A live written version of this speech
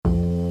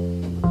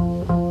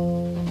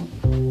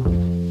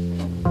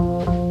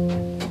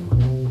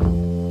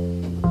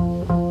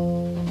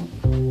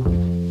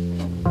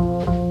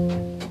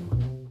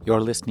You're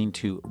listening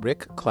to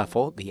Rick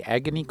Kleffel, the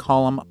Agony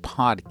Column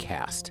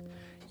podcast.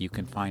 You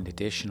can find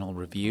additional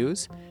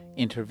reviews,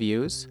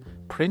 interviews,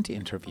 print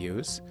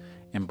interviews,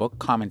 and book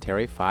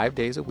commentary 5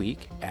 days a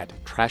week at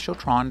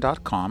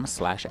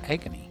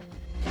trashotron.com/agony.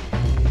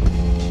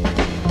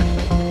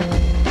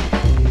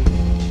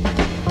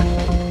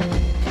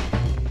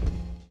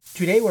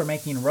 Today we're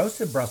making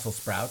roasted Brussels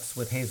sprouts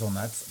with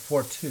hazelnuts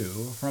for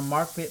two from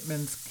Mark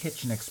Bittman's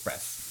Kitchen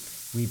Express.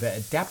 We've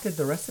adapted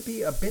the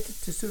recipe a bit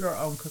to suit our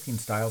own cooking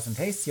styles and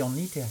tastes. You'll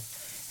need to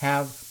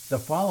have the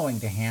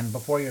following to hand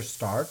before you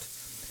start: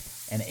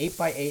 an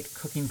 8x8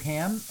 cooking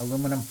pan,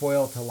 aluminum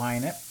foil to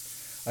line it,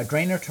 a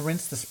drainer to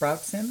rinse the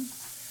sprouts in,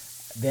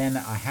 then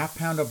a half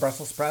pound of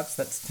Brussels sprouts,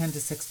 that's 10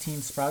 to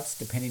 16 sprouts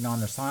depending on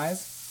their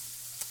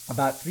size,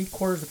 about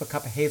 3/4 of a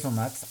cup of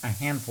hazelnuts, a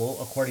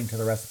handful according to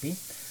the recipe,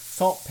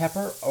 salt,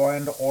 pepper,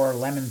 or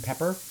lemon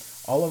pepper,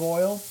 olive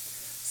oil,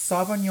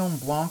 Sauvignon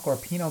Blanc or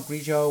Pinot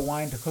Grigio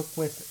wine to cook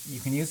with.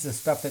 You can use the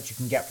stuff that you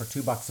can get for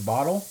 $2 a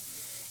bottle,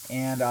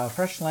 and a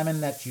fresh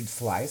lemon that you'd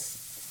slice.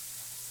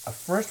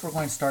 First, we're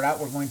going to start out,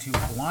 we're going to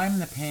line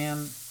the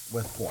pan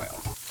with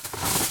foil.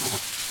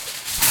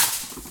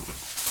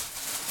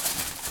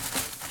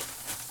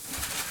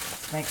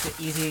 Makes it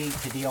easy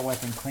to deal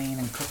with and clean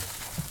and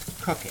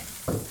cooking.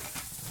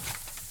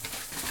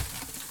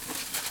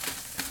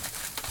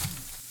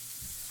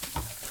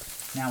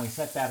 Now we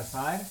set that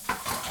aside.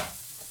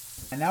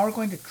 And now we're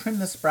going to trim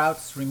the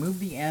sprouts, remove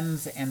the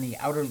ends and the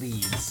outer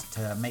leaves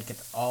to make them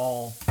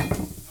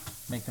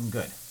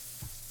good.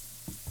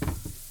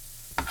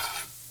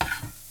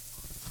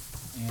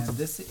 And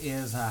this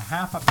is a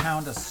half a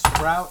pound of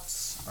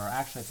sprouts, or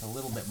actually it's a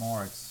little bit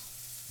more, it's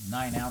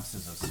 9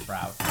 ounces of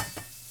sprouts.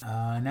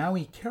 Now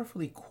we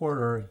carefully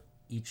quarter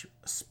each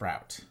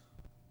sprout.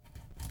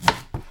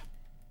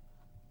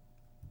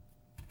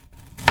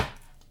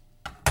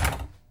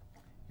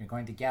 You're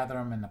going to gather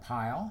them in the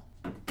pile.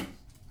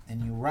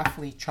 Then you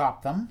roughly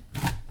chop them.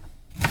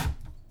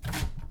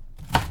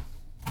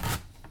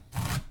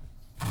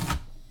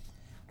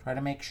 Try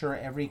to make sure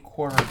every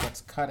quarter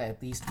gets cut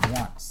at least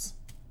once.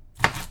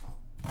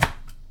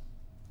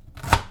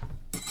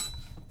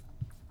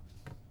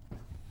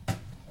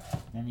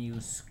 Then you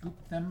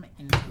scoop them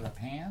into the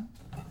pan.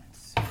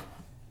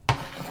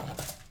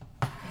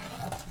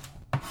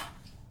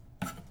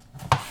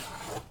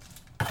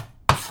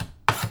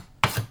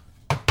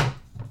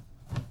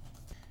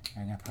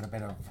 I'm going to put a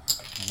bit of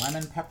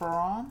lemon pepper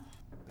on,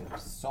 a bit of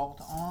salt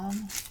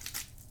on,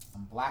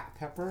 some black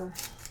pepper,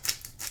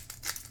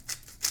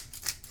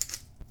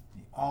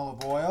 the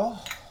olive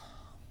oil,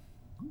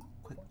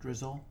 quick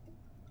drizzle.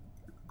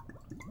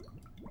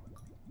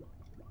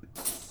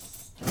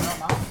 Stir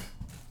them up.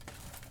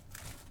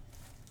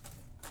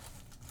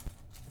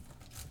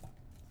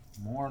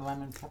 More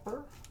lemon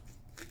pepper.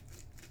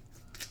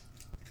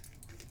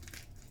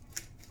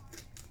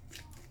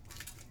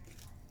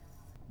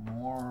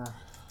 More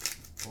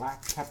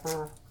black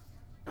pepper.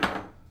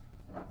 A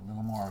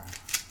little more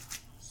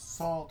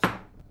salt.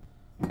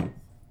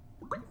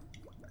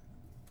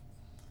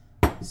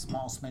 A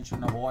small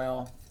smidgen of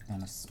oil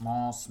and a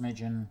small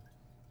smidgen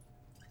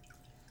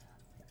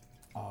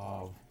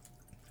of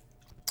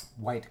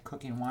white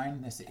cooking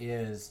wine. This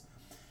is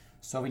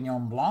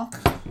Sauvignon Blanc.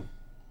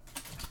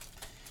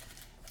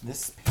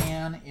 This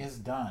pan is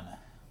done.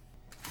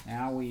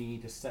 Now we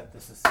just set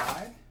this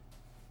aside.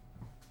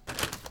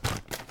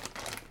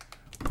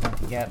 We're going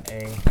to get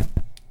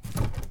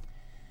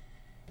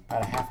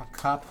about a half a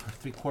cup,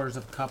 3/4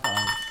 of a cup of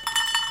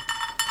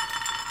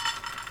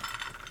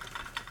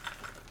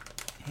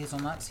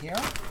hazelnuts here.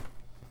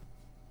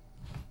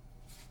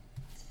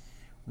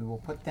 We will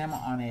put them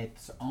on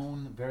its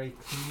own very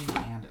clean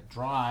and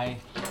dry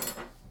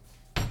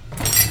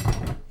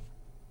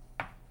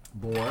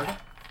board.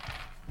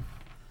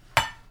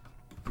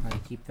 Try to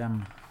keep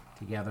them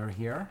together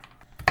here.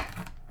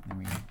 Then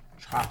we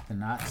chop the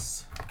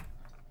nuts.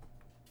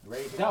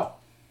 Ready to go.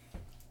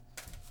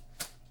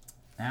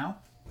 Now,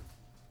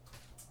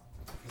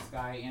 this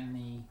guy in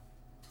the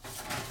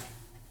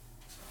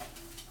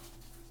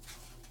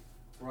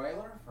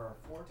broiler for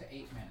 4 to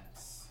 8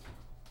 minutes.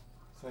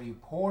 So you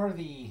pour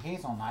the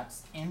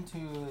hazelnuts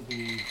into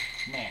the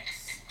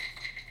mix,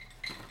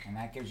 and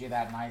that gives you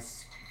that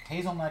nice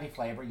hazelnutty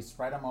flavor. You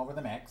spread them over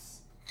the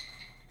mix.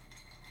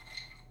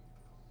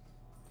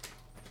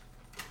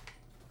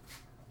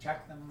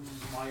 Check them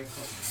while you're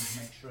cooking them to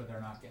make sure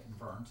they're not getting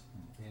burnt.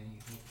 And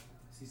if you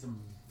see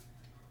some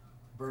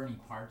burny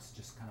parts,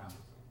 just kind of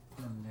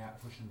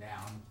push them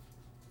down.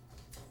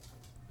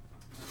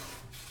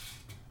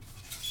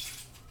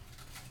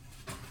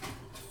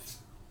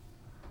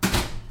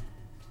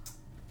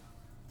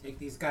 Take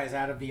these guys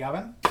out of the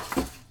oven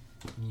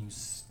and you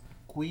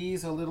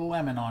squeeze a little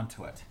lemon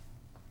onto it.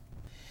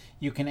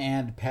 You can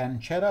add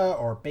pancetta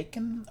or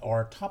bacon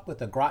or top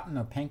with a gratin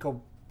of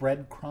panko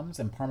breadcrumbs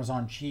and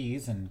Parmesan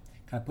cheese and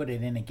kind of put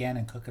it in again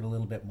and cook it a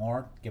little bit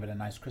more. Give it a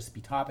nice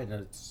crispy top.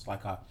 It's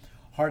like a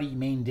hearty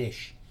main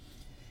dish.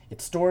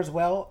 It stores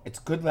well, it's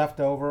good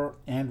leftover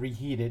and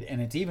reheated,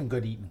 and it's even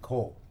good eaten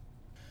cold.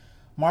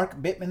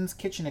 Mark Bittman's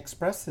Kitchen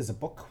Express is a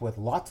book with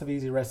lots of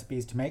easy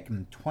recipes to make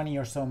in 20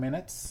 or so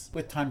minutes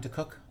with time to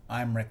cook.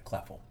 I'm Rick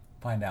Kleffel.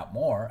 Find out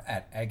more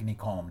at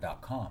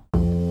agonycolumn.com.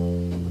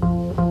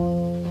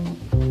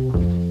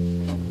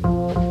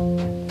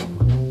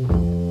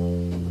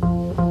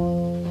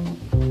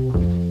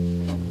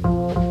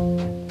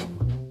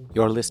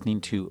 You're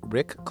listening to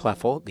Rick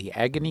Kleffel, the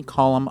Agony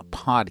Column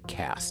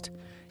podcast.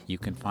 You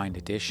can find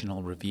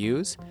additional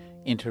reviews,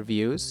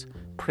 interviews,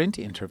 print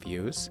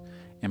interviews,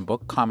 and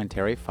book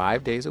commentary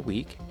 5 days a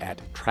week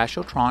at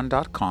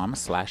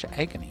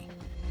trashotron.com/agony.